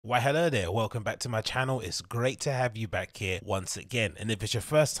Why hello there, welcome back to my channel. It's great to have you back here once again, and if it's your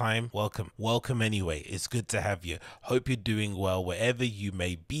first time, welcome anyway. It's good to have you. Hope you're doing well wherever you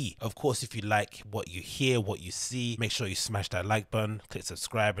may be. Of course, if you like what you hear, what you see, make sure you smash that like button, click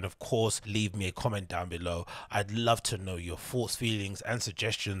subscribe, and of course leave me a comment down below. I'd love to know your thoughts, feelings and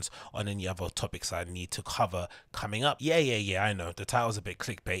suggestions on any other topics I need to cover coming up. Yeah, I know the title's a bit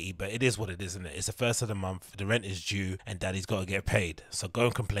clickbaity, but it is what it is, isn't it? It's the first of the month, the rent is due, and daddy's got to get paid, so go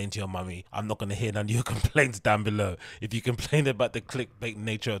and complain to your mummy. I'm not going to hear none of your complaints down below. If you complain about the clickbait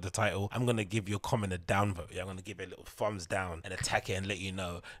nature of the title, I'm going to give your comment a downvote. Yeah, I'm going to give it a little thumbs down and attack it and let you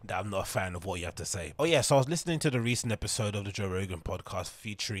know that I'm not a fan of what you have to say. Oh yeah, so I was listening to the recent episode of the Joe Rogan podcast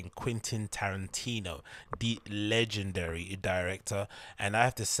featuring Quentin Tarantino, the legendary director, and I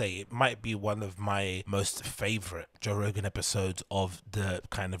have to say it might be one of my most favorite Joe Rogan episodes of the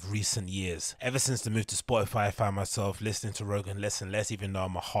kind of recent years. Ever since the move to Spotify, I found myself listening to Rogan less and less, even though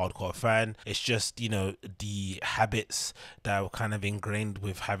I'm a hardcore fan. It's just, you know, the habits that were kind of ingrained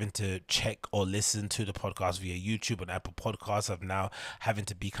with having to check or listen to the podcast via YouTube and Apple Podcasts of now having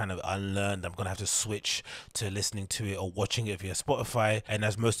to be kind of unlearned. I'm gonna have to switch to listening to it or watching it via Spotify. And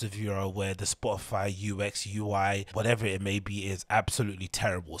as most of you are aware, the Spotify UX, UI, whatever it may be, is absolutely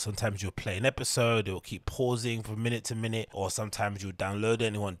terrible. Sometimes you'll play an episode, it will keep pausing from minute to minute, or sometimes you'll download it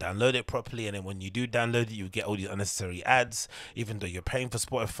and it won't download it properly, and then when you do download it, you get all these unnecessary ads even though you're paying for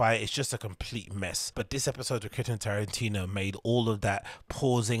Spotify. It's just a complete mess. But this episode of Quentin Tarantino made all of that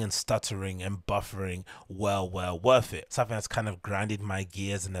pausing and stuttering and buffering well worth it. Something that's kind of grinded my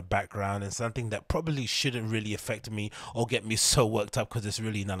gears in the background, and something that probably shouldn't really affect me or get me so worked up because it's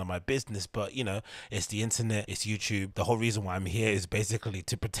really none of my business. But you know, it's the internet, it's YouTube. The whole reason why I'm here is basically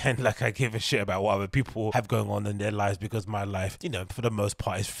to pretend like I give a shit about what other people have going on in their lives, because my life, you know, for the most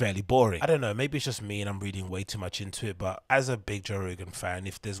part is fairly boring. I don't know, maybe it's just me and I'm reading way too much into it, but as a big Joe Rogan fan,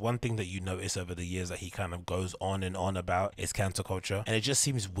 if there's one thing that you notice over the years that he kind of goes on and on about, is counterculture. And it just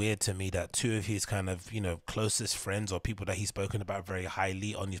seems weird to me that two of his kind of, you know, closest friends or people that he's spoken about very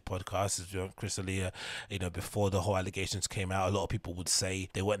highly on his podcast is, you know, Chris D'Elia. You know, before the whole allegations came out, a lot of people would say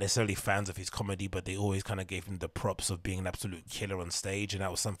they weren't necessarily fans of his comedy, but they always kind of gave him the props of being an absolute killer on stage. And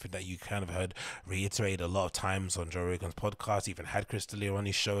that was something that you kind of heard reiterated a lot of times on Joe Rogan's podcast. He even had Chris D'Elia on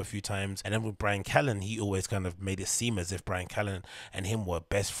his show a few times. And then with Brian Callen, he always kind of made it seem as if Brian Callen and him were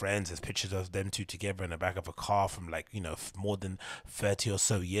best friends. There's pictures of them two together in the back of a car from, like, you know, more than 30 or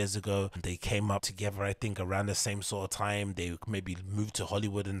so years ago. They came up together, I think, around the same sort of time. They maybe moved to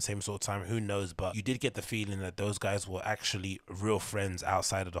Hollywood in the same sort of time, who knows, but you did get the feeling that those guys were actually real friends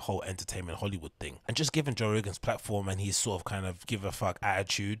outside of the whole entertainment Hollywood thing. And just given Joe Rogan's platform and his sort of kind of give a fuck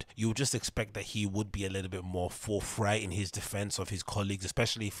attitude, you would just expect that he would be a little bit more forthright in his defense of his colleagues,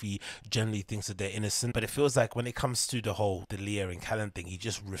 especially if he generally thinks that they're innocent. But it feels like when it comes to the whole D'Elia and Callen thing, he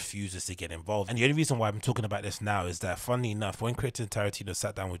just refuses to get involved. And the only reason why I'm talking about this now is that, funny enough, when Quentin Tarantino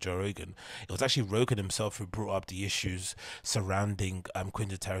sat down with Joe Rogan, it was actually Rogan himself who brought up the issues surrounding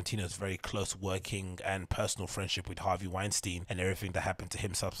Quentin Tarantino's very close working and personal friendship with Harvey Weinstein and everything that happened to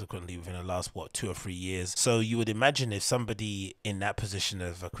him subsequently within the last, what, 2 or 3 years. So you would imagine if somebody in that position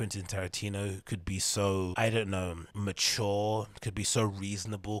of Quentin Tarantino could be so, I don't know, mature, could be so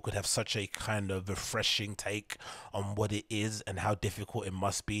reasonable, could have such a kind of refreshing take on what it is and how difficult it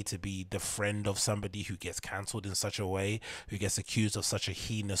must be to be the friend of somebody who gets cancelled in such a way, who gets accused of such a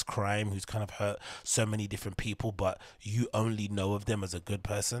heinous crime, who's kind of hurt so many different people, but you only know of them as a good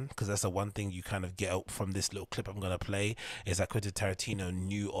person. Because that's the one thing you kind of get out from this little clip I'm going to play, is that Quentin Tarantino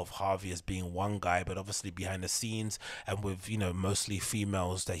knew of Harvey as being one guy, but obviously behind the scenes and with, you know, mostly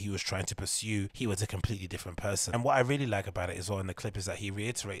females that he was trying to pursue, he was a completely different person. And what I really like about it as well in the clip is that he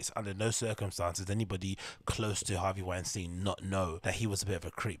reiterates, under no circumstances anybody close to Harvey Weinstein not know that he was a bit of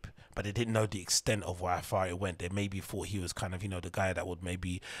a creep, but they didn't know the extent of how far it went. They maybe thought he was kind of, you know, the guy that would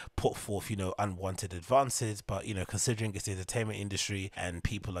maybe put forth, you know, unwanted advances, but, you know, considering it's the entertainment industry and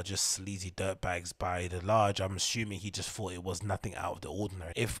people are just sleazy dirtbags by the large, I'm assuming he just thought it was nothing out of the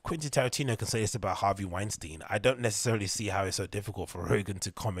ordinary. If Quentin Tarantino can say this about Harvey Weinstein, I don't necessarily see how it's so difficult for Rogan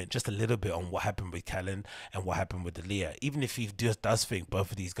to comment just a little bit on what happened with Callen and what happened with D'Elia. Even if he just does think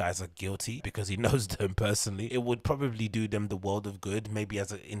both of these guys are guilty because he knows them personally, it would probably do them the world of good, maybe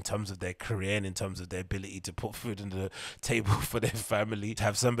as in terms of their career and in terms of their ability to put food on the table for their family, to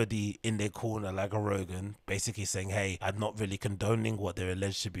have somebody in their corner like a Rogan basically saying, hey, I'm not really condoning what they're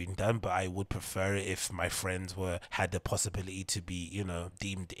alleged to be done, but I would prefer it if my friends had the possibility to be, you know,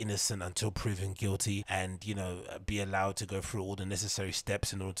 deemed innocent until proven guilty, and, you know, be allowed to go through all the necessary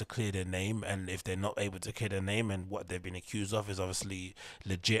steps in order to clear their name. And if they're not able to clear their name and what they've been accused of is obviously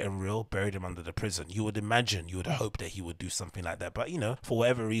legit and real, bury them under the prison. You would imagine, you would hope that he would do something like that that. But, you know, for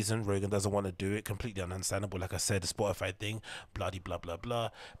whatever reason, Rogan doesn't want to do it. Completely understandable. Like I said, the Spotify thing, bloody blah, blah, blah.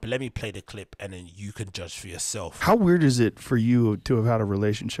 But let me play the clip and then you can judge for yourself. How weird is it for you to have had a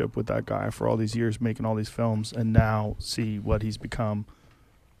relationship with that guy for all these years, making all these films, and now see what he's become?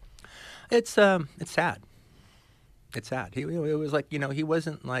 It's sad. It's sad. It was like, you know, he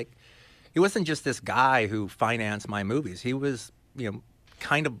wasn't just this guy who financed my movies. He was, you know,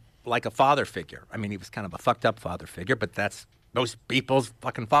 kind of like a father figure. I mean, he was kind of a fucked up father figure, but that's most people's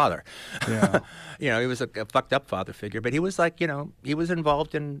fucking father. Yeah. You know, he was a fucked up father figure, but he was like, you know, he was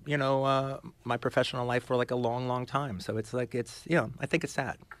involved in, you know, my professional life for like a long, long time. So it's like, you know, I think it's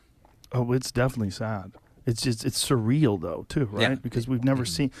sad. Oh, it's definitely sad. It's just, it's surreal though too, right? Yeah. Because we've never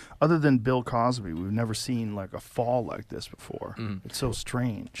seen, other than Bill Cosby, we've never seen like a fall like this before. It's so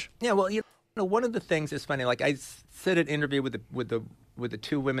strange. Yeah, well, you know, one of the things is funny. Like I did an interview with the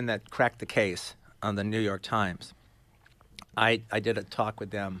two women that cracked the case on the New York Times. I did a talk with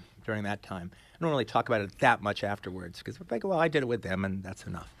them during that time. I don't really talk about it that much afterwards because I'm like, well, I did it with them and that's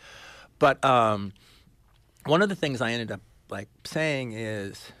enough. But one of the things I ended up like saying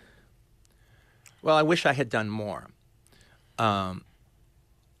is, well, I wish I had done more during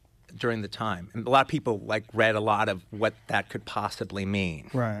the time. And a lot of people like read a lot of what that could possibly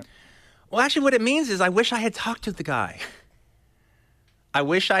mean. Right. Well, actually, what it means is I wish I had talked to the guy. I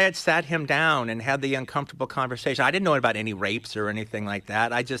wish I had sat him down and had the uncomfortable conversation. I didn't know about any rapes or anything like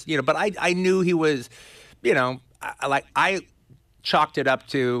that. I just, you know, but I knew he was, you know, I chalked it up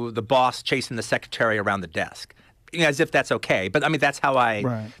to the boss chasing the secretary around the desk, you know, as if that's okay. But I mean, that's how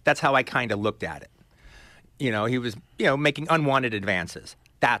I kind of looked at it. You know, he was, you know, making unwanted advances.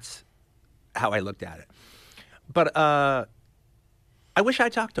 That's how I looked at it. But I wish I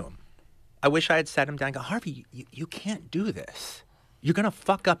had talked to him. I wish I had sat him down and go, Harvey, you can't do this. You're going to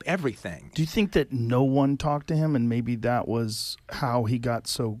fuck up everything. Do you think that no one talked to him and maybe that was how he got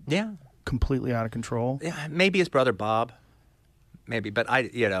so completely out of control? Yeah, maybe his brother Bob. Maybe, but I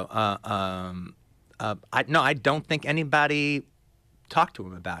don't think anybody talked to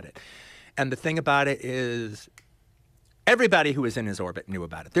him about it. And the thing about it is everybody who was in his orbit knew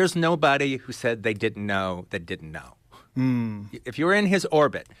about it. There's nobody who said they didn't know that didn't know. If you were in his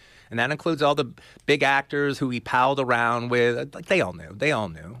orbit, and that includes all the big actors who he palled around with, like they all knew. They all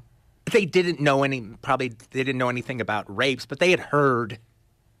knew. They didn't know they didn't know anything about rapes, but they had heard.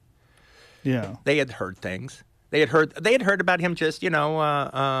 Yeah. They had heard things. They had heard about him just, putting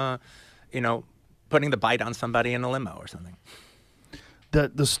the bite on somebody in a limo or something.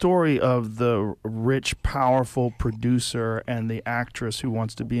 The story of the rich, powerful producer and the actress who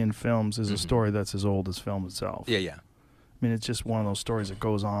wants to be in films is a story that's as old as film itself. Yeah, yeah. I mean, it's just one of those stories that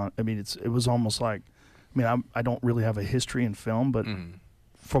goes on. I mean, it was almost like, I mean, I don't really have a history in film, but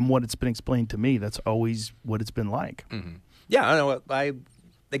from what it's been explained to me, that's always what it's been like. Yeah, I know.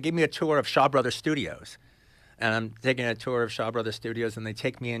 They gave me a tour of Shaw Brothers Studios, and I'm taking a tour of Shaw Brothers Studios, and they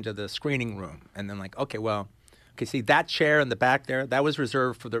take me into the screening room, and then like, okay, see that chair in the back there, that was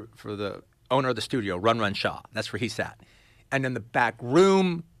reserved for the owner of the studio, Run Shaw. That's where he sat, and in the back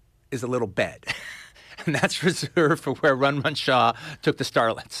room is a little bed. And that's reserved for where Run Shaw took the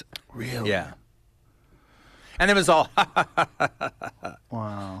starlets. Really? Yeah. And it was all,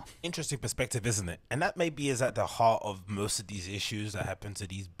 wow. Interesting perspective, isn't it? And that maybe is at the heart of most of these issues that happen to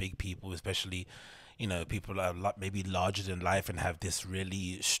these big people, especially, you know, people that are maybe larger than life and have this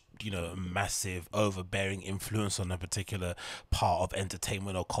really, massive, overbearing influence on a particular part of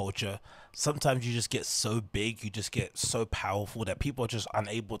entertainment or culture. Sometimes you just get so big, you just get so powerful that people are just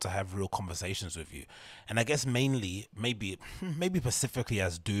unable to have real conversations with you. And I guess mainly, maybe specifically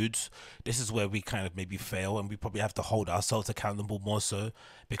as dudes, this is where we kind of maybe fail, and we probably have to hold ourselves accountable more so,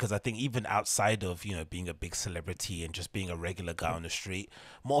 because I think even outside of, being a big celebrity and just being a regular guy on the street,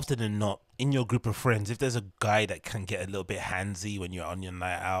 more often than not, in your group of friends, if there's a guy that can get a little bit handsy when you're on your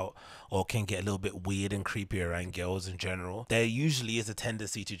night out, or can get a little bit weird and creepy around girls in general, there usually is a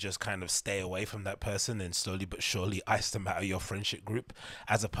tendency to just kind of stay away from that person and slowly but surely ice them out of your friendship group,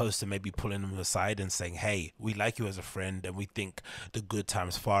 as opposed to maybe pulling them aside and saying, hey, we like you as a friend and we think the good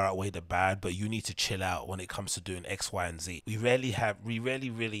times far outweigh the bad, but you need to chill out when it comes to doing X, Y, and Z. We rarely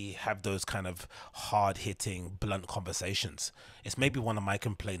really have those kind of hard-hitting, blunt conversations. It's maybe one of my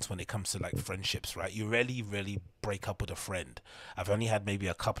complaints when it comes to like friendships, right? You rarely break up with a friend. I've only had maybe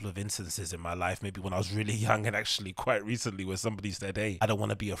a couple of instances in my life, maybe when I was really young and actually quite recently, where somebody said, hey, I don't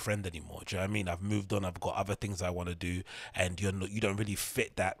want to be a friend anymore. Do you know what I mean? I've moved on, I've got other things I want to do, and you don't really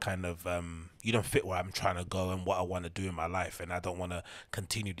fit that kind of you don't fit where I'm trying to go and what I want to do in my life, and I don't want to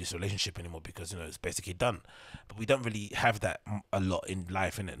continue this relationship anymore because, you know, it's basically done. But we don't really have that a lot in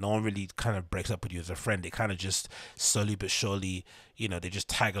life, innit? No one really kind of breaks up with you as a friend. They kind of just slowly but surely, you know, they just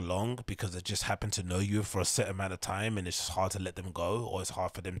tag along because they just happen to know you for a certain amount of time, and it's just hard to let them go, or it's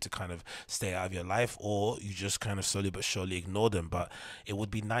hard for them to kind of stay out of your life, or you just kind of slowly but surely ignore them. But it would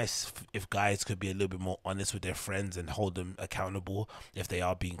be nice if guys could be a little bit more honest with their friends and hold them accountable if they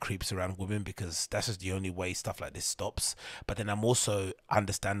are being creeps around women, because that's just the only way stuff like this stops. But then I'm also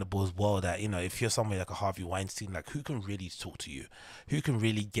understandable as well that, you know, if you're somebody like a Harvey Weinstein, like, who can really talk to you? Who can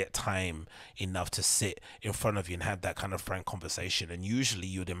really get time enough to sit in front of you and have that kind of frank conversation? And usually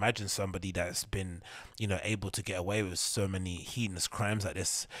you would imagine somebody that's been, you know, able to get away with so many heinous crimes like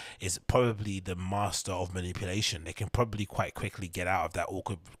this is probably the master of manipulation. They can probably quite quickly get out of that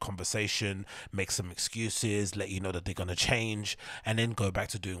awkward conversation, make some excuses, let you know that they're going to change, and then go back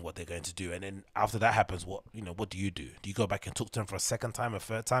to doing what they're going to do. And then after that happens, what do you do? Do you go back and talk to them for a second time, a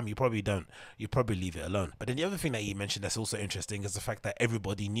third time? You probably don't. You probably leave it alone. But then the other thing that you mentioned that's also interesting is the fact that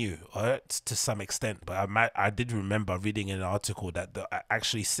everybody knew, to some extent. But I did remember reading in an article that the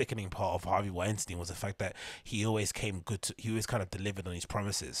actually sickening part of Harvey Weinstein was the fact that he always he always kind of delivered on his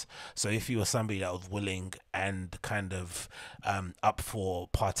promises. So if you were somebody that was willing and kind of up for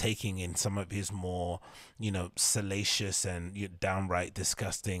partaking in some of his more, you know, salacious and downright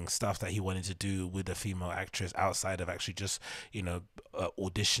disgusting stuff that he wanted to do with a female actress outside of actually just, you know,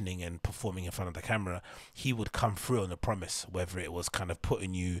 auditioning and performing in front of the camera, he would come through on a promise, whether it was kind of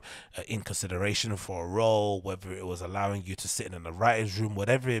putting you in consideration for a role, whether it was allowing you to sit in the writer's room,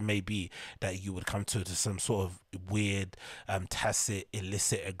 whatever it may be, that you would come to some sort of weird tacit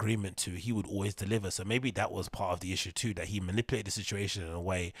illicit agreement to, he would always deliver. So maybe that was part of the issue too, that he manipulated the situation in a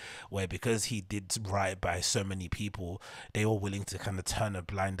way where, because he did right by so many people, they were willing to kind of turn a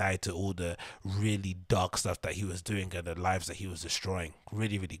blind eye to all the really dark stuff that he was doing and the lives that he was destroying.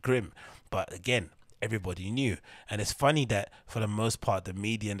 Really, really grim. But again, everybody knew. And it's funny that for the most part the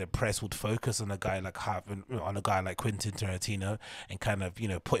media and the press would focus on a guy like Quentin Tarantino and kind of, you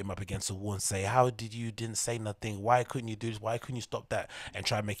know, put him up against the wall and say, how did you didn't say nothing, why couldn't you do this, why couldn't you stop that, and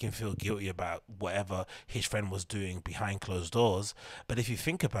try to make him feel guilty about whatever his friend was doing behind closed doors. But if you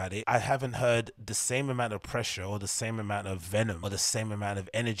think about it, I haven't heard the same amount of pressure or the same amount of venom or the same amount of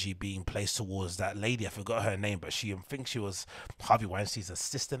energy being placed towards that lady. I forgot her name, but I think she was Harvey Weinstein's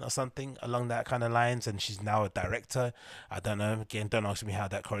assistant or something along that kind of line, and she's now a director. I don't know, again, don't ask me how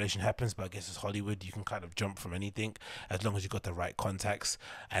that correlation happens, but I guess it's Hollywood. You can kind of jump from anything as long as you got the right contacts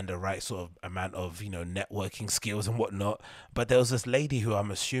and the right sort of amount of, you know, networking skills and whatnot. But there was this lady who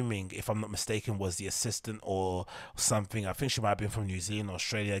I'm assuming, if I'm not mistaken, was the assistant or something. I think she might have been from New Zealand or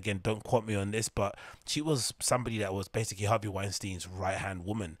Australia. Again, don't quote me on this, but she was somebody that was basically Harvey Weinstein's right hand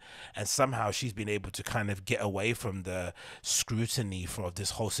woman, and somehow she's been able to kind of get away from the scrutiny for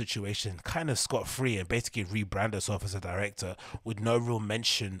this whole situation kind of scot-free, and basically rebrand herself as a director with no real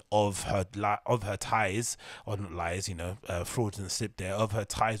mention of her ties, or not lies, you know, fraudulent slip there, of her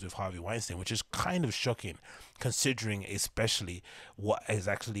ties with Harvey Weinstein, which is kind of shocking considering especially what has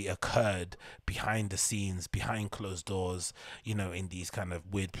actually occurred behind the scenes, behind closed doors, you know, in these kind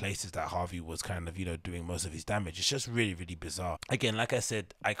of weird places that Harvey was kind of, you know, doing most of his damage. It's just really, really bizarre. Again, like I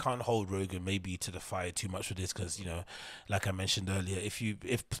said, I can't hold Rogan maybe to the fire too much for this because, you know, like I mentioned earlier,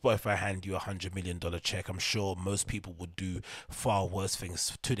 if Spotify hand you $100 million check, I'm sure most people would do far worse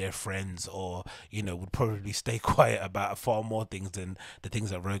things to their friends, or, you know, would probably stay quiet about far more things than the things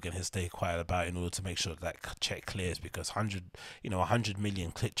that Rogan has stayed quiet about in order to make sure that check clears. Because 100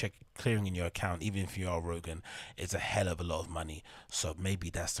 million check clearing in your account, even if you are Rogan, is a hell of a lot of money. So maybe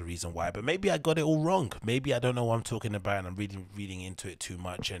that's the reason why. But maybe I got it all wrong. Maybe I don't know what I'm talking about and I'm reading into it too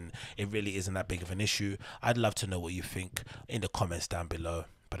much, and it really isn't that big of an issue. I'd love to know what you think in the comments down below.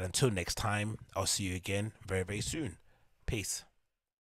 But until next time, I'll see you again very, very soon. Peace.